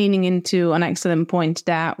actually leaning into an excellent point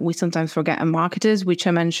that we sometimes forget as marketers, which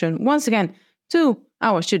I mentioned once again to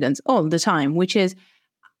our students all the time, which is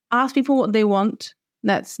ask people what they want.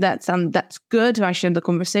 That's good to actually have the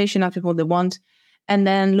conversation, ask people what they want, and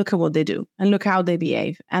then look at what they do and look how they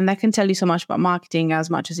behave. And that can tell you so much about marketing as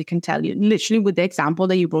much as it can tell you, literally with the example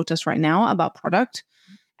that you brought us right now about product.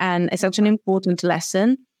 And it's such an important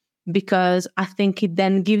lesson because I think it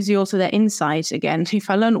then gives you also that insight. Again, if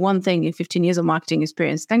I learned one thing in 15 years of marketing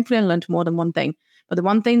experience, thankfully I learned more than one thing. But the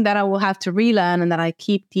one thing that I will have to relearn and that I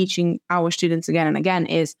keep teaching our students again and again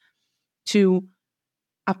is to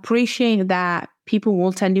appreciate that people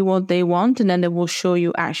will tell you what they want and then they will show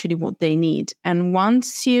you actually what they need. And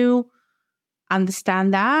once you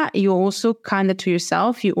understand that, you're also kinder to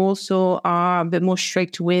yourself. You also are a bit more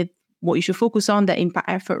strict with what you should focus on, the impact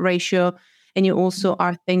effort ratio. And you also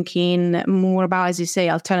are thinking more about, as you say,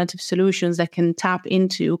 alternative solutions that can tap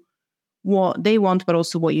into what they want, but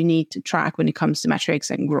also what you need to track when it comes to metrics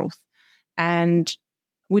and growth. And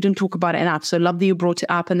we don't talk about it enough. So I love that you brought it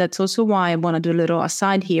up. And that's also why I want to do a little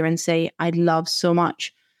aside here and say, I love so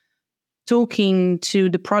much talking to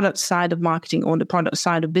the product side of marketing or the product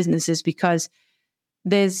side of businesses, because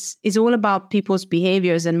it's all about people's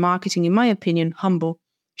behaviors, and marketing, in my opinion,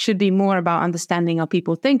 should be more about understanding how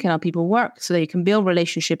people think and how people work so that you can build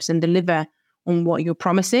relationships and deliver on what you're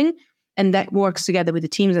promising. And that works together with the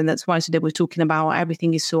teams. And that's why today we're talking about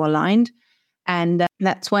everything is so aligned. And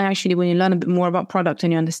that's why actually when you learn a bit more about product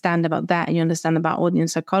and you understand about that and you understand about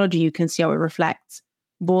audience psychology, you can see how it reflects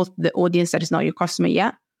both the audience that is not your customer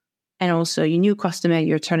yet and also your new customer,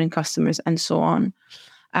 your returning customers, and so on.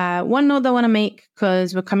 One note that I want to make,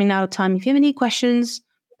 because we're coming out of time, if you have any questions,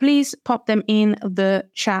 please pop them in the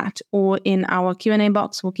chat or in our Q&A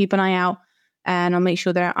box. We'll keep an eye out and I'll make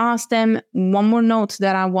sure that I ask them. One more note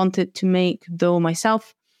that I wanted to make, though,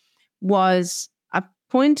 myself, was a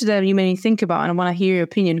point that you made me think about, and I want to hear your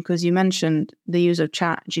opinion because you mentioned the use of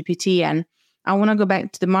ChatGPT, and I want to go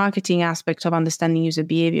back to the marketing aspect of understanding user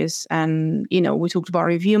behaviors. And, we talked about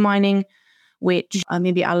review mining, which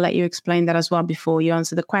maybe I'll let you explain that as well before you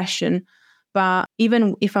answer the question. But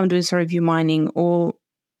even if I'm doing some review mining, or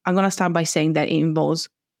I'm going to start by saying that it involves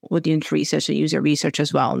audience research and user research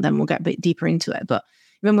as well, and then we'll get a bit deeper into it. But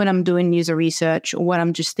even when I'm doing user research or when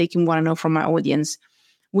I'm just taking what I know from my audience,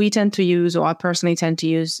 we tend to use, or I personally tend to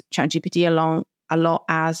use ChatGPT a lot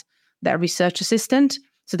as that research assistant.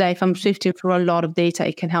 So that if I'm sifting through a lot of data,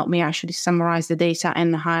 it can help me actually summarize the data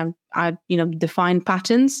and how I define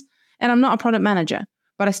patterns. And I'm not a product manager,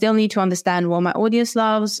 but I still need to understand what my audience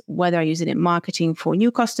loves, whether I use it in marketing for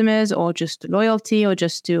new customers or just loyalty or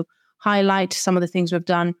just to highlight some of the things we've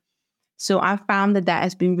done. So I've found that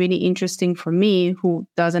has been really interesting for me, who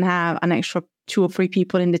doesn't have an extra 2 or 3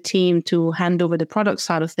 people in the team to hand over the product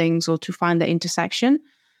side of things or to find the intersection.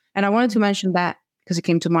 And I wanted to mention that because it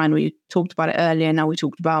came to mind when you talked about it earlier. Now we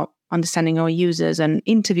talked about understanding our users and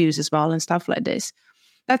interviews as well and stuff like this.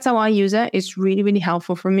 That's how I use it. It's really, really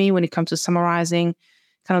helpful for me when it comes to summarizing,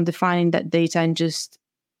 kind of defining that data and just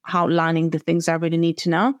outlining the things I really need to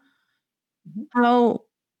know.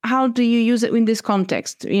 How do you use it in this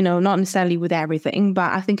context? Not necessarily with everything,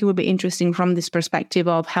 but I think it would be interesting from this perspective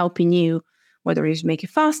of helping you, whether it's make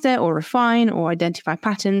it faster or refine or identify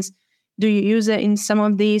patterns. Do you use it in some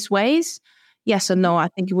of these ways? Yes or no? I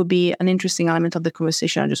think it would be an interesting element of the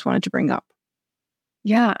conversation I just wanted to bring up.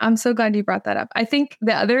 Yeah, I'm so glad you brought that up. I think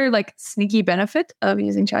the other sneaky benefit of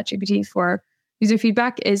using ChatGPT for user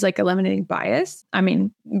feedback is eliminating bias. I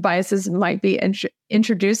mean, biases might be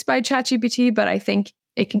introduced by ChatGPT, but I think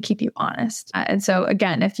it can keep you honest. And so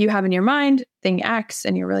again, if you have in your mind thing X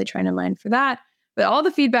and you're really trying to mine for that, but all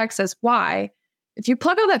the feedback says Y, if you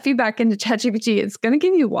plug all that feedback into ChatGPT, it's going to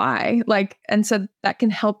give you Y. And so that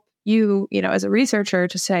can help you, as a researcher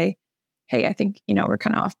to say, hey, I think, we're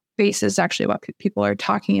kind of off base is actually what people are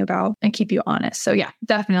talking about, and keep you honest. So yeah,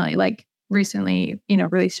 definitely recently,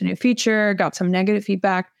 released a new feature, got some negative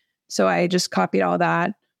feedback. So I just copied all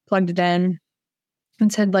that, plugged it in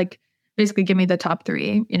and said basically give me the top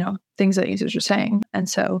 3, things that users are saying. And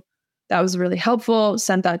so that was really helpful.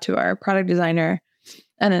 Sent that to our product designer.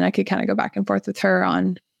 And then I could kind of go back and forth with her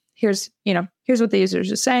on here's what the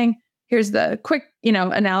users are saying. Here's the quick,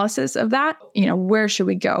 analysis of that. Where should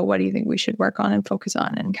we go? What do you think we should work on and focus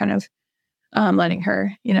on? And kind of letting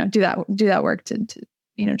her, do that work to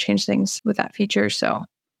change things with that feature. So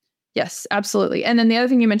yes, absolutely. And then the other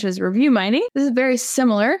thing you mentioned is review mining. This is a very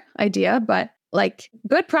similar idea, but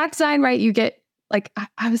good product design, right? You get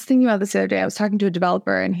I was thinking about this the other day. I was talking to a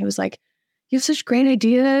developer and he was like, you have such great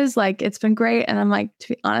ideas. Like, it's been great. And I'm like, to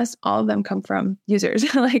be honest, all of them come from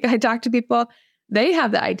users. Like, I talk to people, they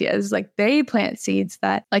have the ideas, like they plant seeds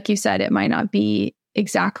that, like you said, it might not be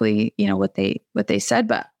exactly, what they said,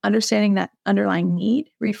 but understanding that underlying need,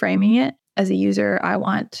 reframing it as a user, I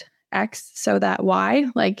want X, so that Y,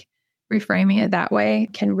 like reframing it that way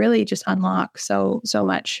can really just unlock so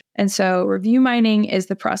much. And so review mining is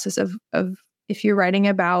the process of if you're writing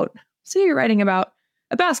about, say you're writing about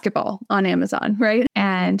a basketball on Amazon, right?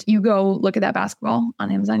 And you go look at that basketball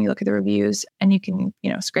on Amazon, you look at the reviews and you can,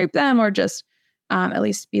 scrape them or just at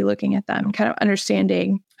least be looking at them, kind of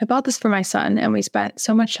understanding. I bought this for my son and we spent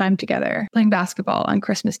so much time together playing basketball on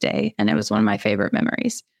Christmas Day. And it was one of my favorite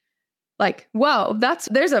memories. Like, whoa,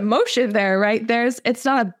 there's emotion there, right? It's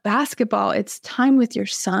not a basketball, it's time with your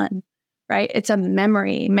son, right? It's a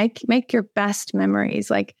memory. Make your best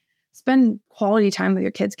memories. Like, spend quality time with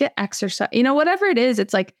your kids, get exercise, whatever it is.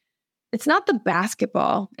 It's like, it's not the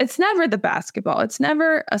basketball. It's never the basketball. It's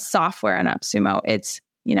never a software on Appsumo. It's,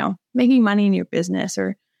 making money in your business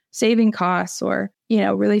or saving costs or,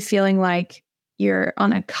 really feeling like you're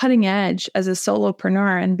on a cutting edge as a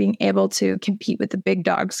solopreneur and being able to compete with the big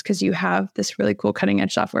dogs because you have this really cool cutting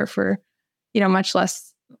edge software for, much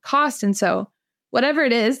less cost. And so whatever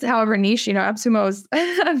it is, however niche, Appsumo is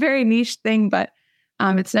a very niche thing, but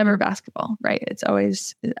it's never basketball, right? It's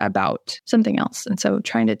always about something else. And so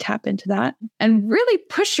trying to tap into that and really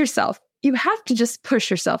push yourself. You have to just push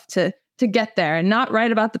yourself to get there and not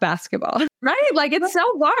write about the basketball, right? Like, it's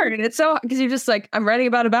so hard. It's so, because you're just like, I'm writing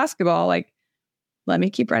about a basketball. Like, let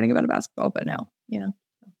me keep writing about a basketball, but no,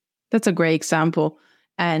 That's a great example.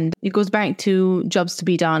 And it goes back to jobs to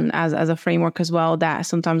be done as a framework as well, that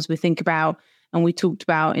sometimes we think about and we talked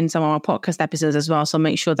about in some of our podcast episodes as well. So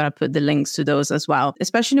make sure that I put the links to those as well,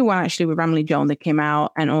 especially one actually with Ramley Joan that came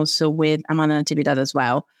out and also with Amanda Natividad as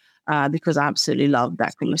well, because I absolutely love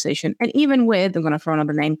that conversation. And even with, I'm going to throw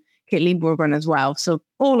another name, Caitlin Borgren as well. So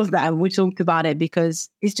all of that, we talked about it because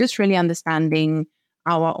it's just really understanding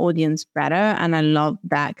our audience better. And I love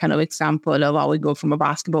that kind of example of how we go from a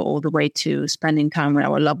basketball all the way to spending time with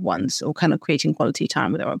our loved ones or kind of creating quality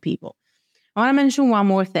time with our people. I want to mention one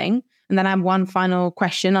more thing, and then I have one final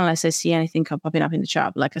question, unless I see anything popping up in the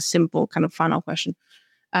chat, like a simple kind of final question.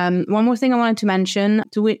 One more thing I wanted to mention,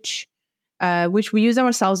 to which we use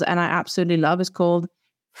ourselves and I absolutely love, is called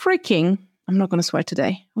freaking, I'm not going to swear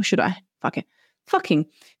today, or should I? Fuck it. Fucking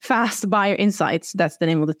Fast Buyer Insights. That's the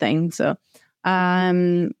name of the thing. So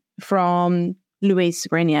from Luis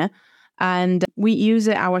Grenier, and we use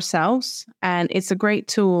it ourselves, and it's a great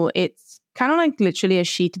tool. It's kind of like literally a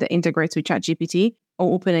sheet that integrates with ChatGPT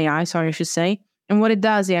or OpenAI, sorry, I should say. And what it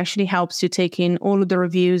does, it actually helps you take in all of the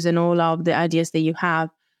reviews and all of the ideas that you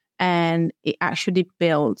have, and it actually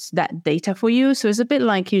builds that data for you. So it's a bit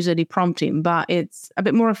like usually prompting, but it's a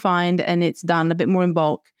bit more refined and it's done a bit more in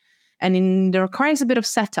bulk. And it requires a bit of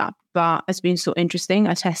setup, but it's been so interesting.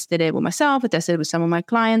 I tested it with myself. I tested it with some of my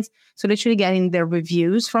clients. So literally getting their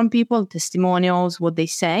reviews from people, testimonials, what they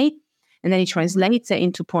say, and then it translates it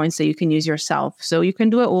into points that you can use yourself. So you can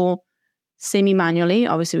do it all semi-manually,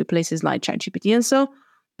 obviously with places like ChatGPT and so,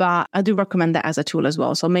 but I do recommend that as a tool as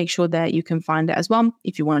well. So make sure that you can find it as well.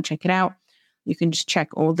 If you want to check it out, you can just check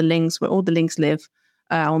all the links, where all the links live.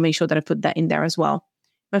 I'll make sure that I put that in there as well.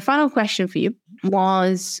 My final question for you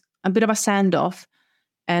was a bit of a send-off,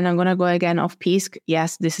 and I'm going to go again off piece.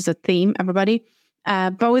 Yes, this is a theme, everybody,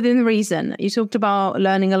 but within reason. You talked about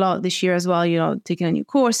learning a lot this year as well, taking a new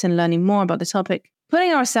course and learning more about the topic.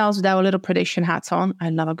 Putting ourselves with our little prediction hats on. I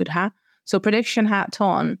love a good hat. So prediction hat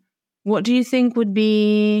on, what do you think would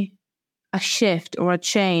be a shift or a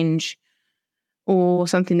change or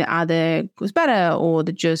something that either goes better or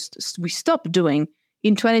that just we stop doing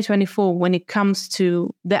in 2024 when it comes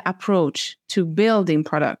to the approach to building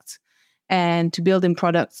products and to building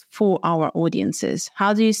products for our audiences?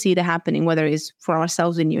 How do you see that happening, whether it's for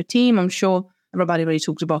ourselves in your team? I'm sure everybody already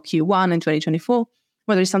talked about Q1 in 2024,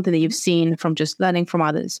 whether it's something that you've seen from just learning from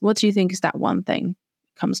others. What do you think is that one thing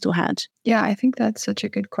that comes to a head? Yeah, I think that's such a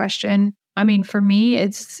good question. I mean, for me,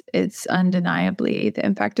 it's undeniably the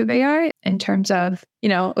impact of AI in terms of,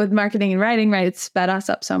 with marketing and writing, right? It's sped us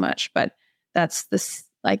up so much, but that's this,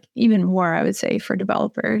 like, even more, I would say, for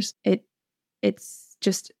developers. It's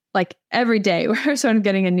just like every day we're sort of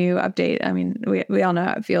getting a new update. I mean, we all know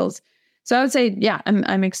how it feels. So I would say, yeah,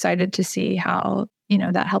 I'm excited to see how,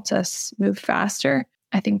 that helps us move faster.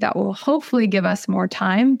 I think that will hopefully give us more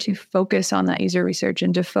time to focus on that user research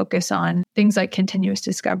and to focus on things like continuous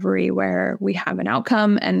discovery, where we have an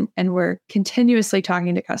outcome and we're continuously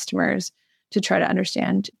talking to customers to try to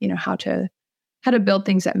understand, how to how to build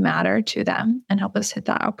things that matter to them and help us hit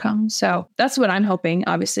that outcome. So that's what I'm hoping,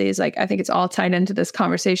 obviously, is like, I think it's all tied into this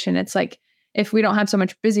conversation. It's like, if we don't have so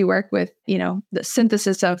much busy work with, the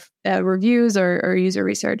synthesis of reviews or user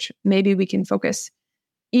research, maybe we can focus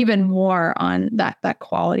even more on that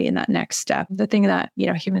quality and that next step, the thing that,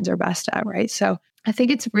 humans are best at, right? So I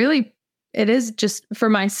think it is just for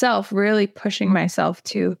myself, really pushing myself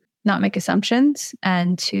to not make assumptions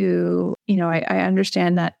and to, I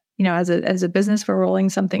understand that, as a business, we're rolling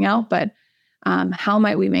something out, but how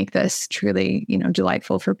might we make this truly,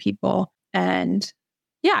 delightful for people? And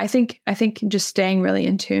yeah, I think just staying really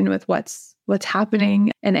in tune with what's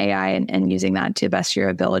happening in AI and using that to best your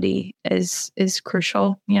ability is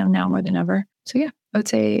crucial, now more than ever. So yeah, I would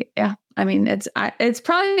say, yeah. I mean, it's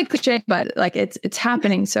probably a cliche, but like it's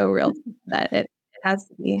happening so real that it has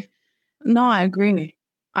to be. No, I agree.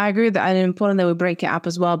 I agree that it's important that we break it up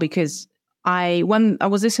as well, because when I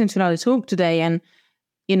was listening to another talk today, and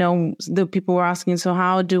the people were asking, so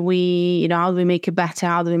how do we make it better?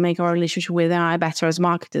 How do we make our relationship with AI better as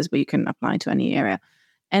marketers? But you can apply to any area.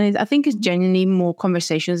 And I think it's genuinely more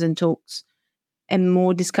conversations and talks and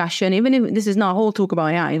more discussion, even if this is not a whole talk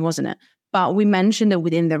about AI, wasn't it? But we mentioned it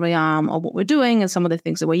within the realm of what we're doing and some of the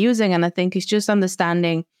things that we're using. And I think it's just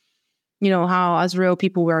understanding, how as real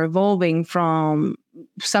people we're evolving from.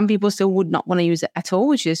 Some people still would not want to use it at all,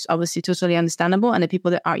 which is obviously totally understandable. And the people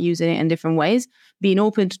that are using it in different ways, being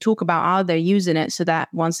open to talk about how they're using it so that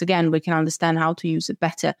once again, we can understand how to use it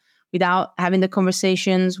better without having the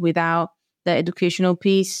conversations, without the educational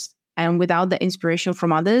piece, and without the inspiration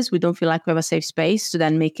from others. We don't feel like we have a safe space to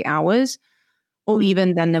then make it ours or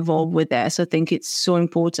even then evolve with it. So I think it's so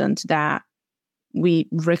important that we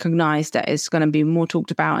recognize that it's going to be more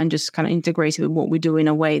talked about and just kind of integrated with what we do in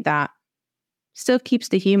a way that still keeps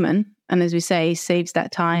the human, and as we say, saves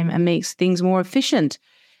that time and makes things more efficient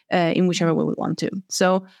in whichever way we want to.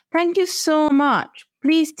 So thank you so much.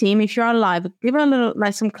 Please, team, if you're live, give it a little,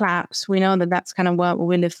 like some claps. We know that that's kind of what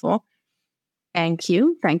we live for. Thank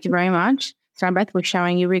you. Thank you very much. Sarabeth, we're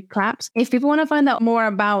showing you with claps. If people want to find out more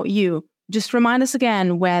about you, just remind us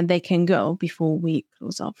again where they can go before we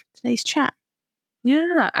close off today's chat.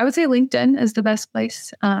 Yeah, I would say LinkedIn is the best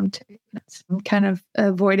place to kind of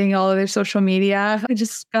avoiding all of their social media. I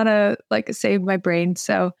just gotta save my brain.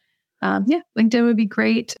 So yeah, LinkedIn would be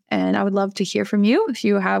great. And I would love to hear from you if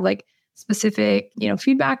you have specific,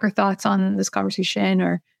 feedback or thoughts on this conversation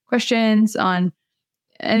or questions on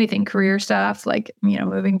anything career stuff,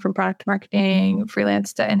 moving from product marketing,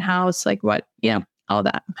 freelance to in-house, all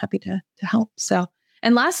that. I'm happy to help. So,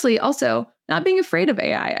 and lastly, also not being afraid of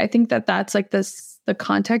AI. I think that's the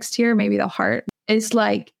context here, maybe the heart is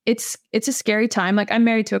it's a scary time. I'm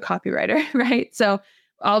married to a copywriter, right? So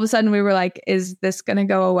all of a sudden we were like, is this going to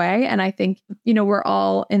go away? And I think, we're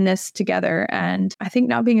all in this together. And I think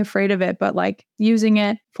not being afraid of it, but using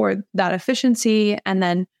it for that efficiency and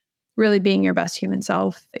then really being your best human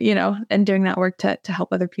self, and doing that work to help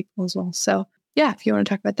other people as well. So yeah, if you want to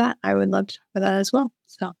talk about that, I would love to talk about that as well.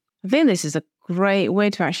 So I think this is a great way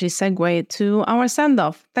to actually segue to our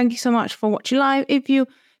send-off. Thank you so much for watching live. If you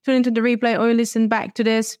tune into the replay or you listen back to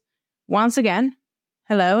this, once again,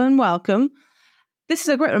 hello and welcome. This is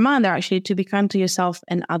a great reminder, actually, to be kind to yourself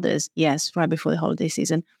and others. Yes, right before the holiday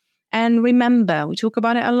season. And remember, we talk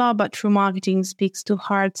about it a lot, but true marketing speaks to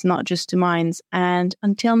hearts, not just to minds. And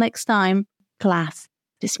until next time, class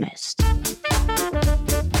dismissed.